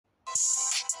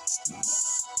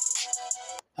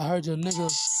I heard your nigga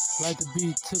like to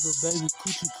be tickled, baby.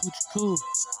 Coochie, coochie, cool.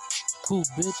 Cool,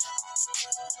 bitch.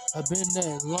 I been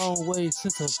that long way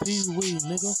since a pee-wee,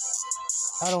 nigga.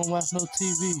 I don't watch no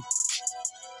TV.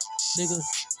 Nigga,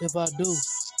 if I do,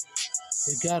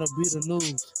 it gotta be the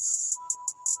news.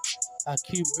 I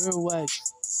keep earwax,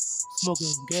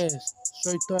 smoking gas,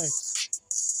 straight thrax.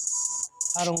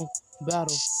 I don't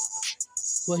battle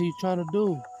what he tryna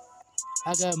do.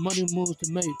 I got money moves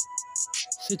to make.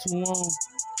 Sit you on,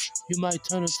 you might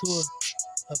turn into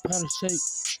a pound of shake.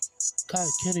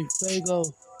 Cotton Kenny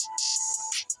Fago,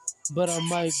 but I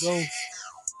might go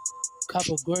cop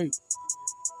a grape,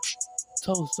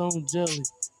 toast on jelly.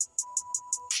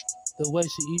 The way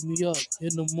she eat me up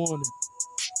in the morning.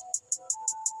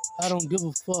 I don't give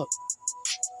a fuck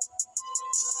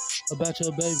about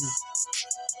your baby.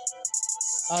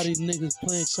 All these niggas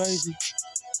playing crazy.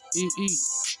 Eat.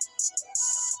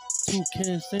 Two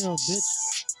cans down, bitch.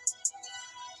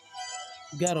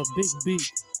 Got a big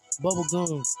beat. Bubble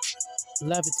gum.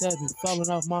 Laffy Taffy falling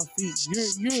off my feet.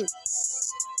 You're.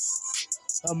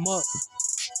 I'm up.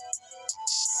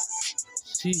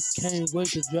 She can't wait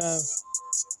to drive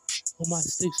on my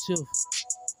stick shift.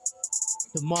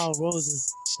 DeMar Rosen,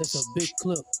 that's a big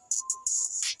clip.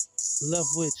 Left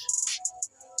witch,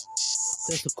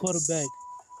 that's the quarterback.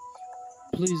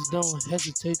 Please don't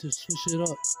hesitate to switch it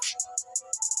up.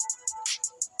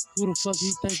 Who the fuck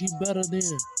he think he better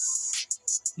than?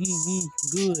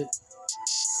 Good.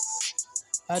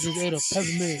 I just ate a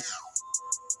peppermint.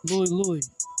 Louis.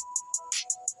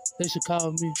 They should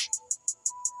call me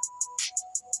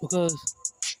because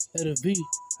the V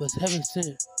was heaven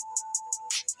sent.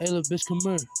 Hey, little bitch, come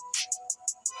here.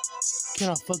 Can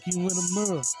I fuck you in the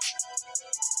mirror?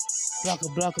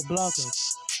 Blocker.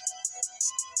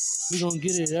 We gon'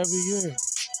 get it every year.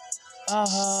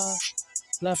 Aha.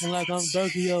 Laughing like I'm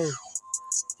Durkio.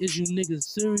 Is you niggas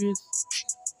serious?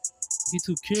 He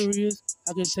too curious?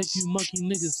 I can take you monkey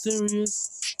niggas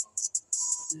serious?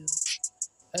 Yeah.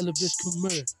 Hey, little bitch,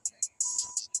 come here.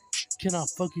 Can I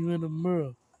fuck you in the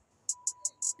mirror?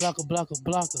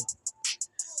 Blocker.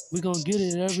 We gon' get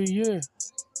it every year.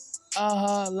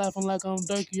 Aha, laughing like I'm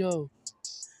Durkio.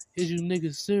 Is you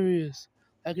niggas serious?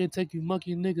 I can take you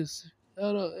monkey niggas.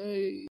 Hey.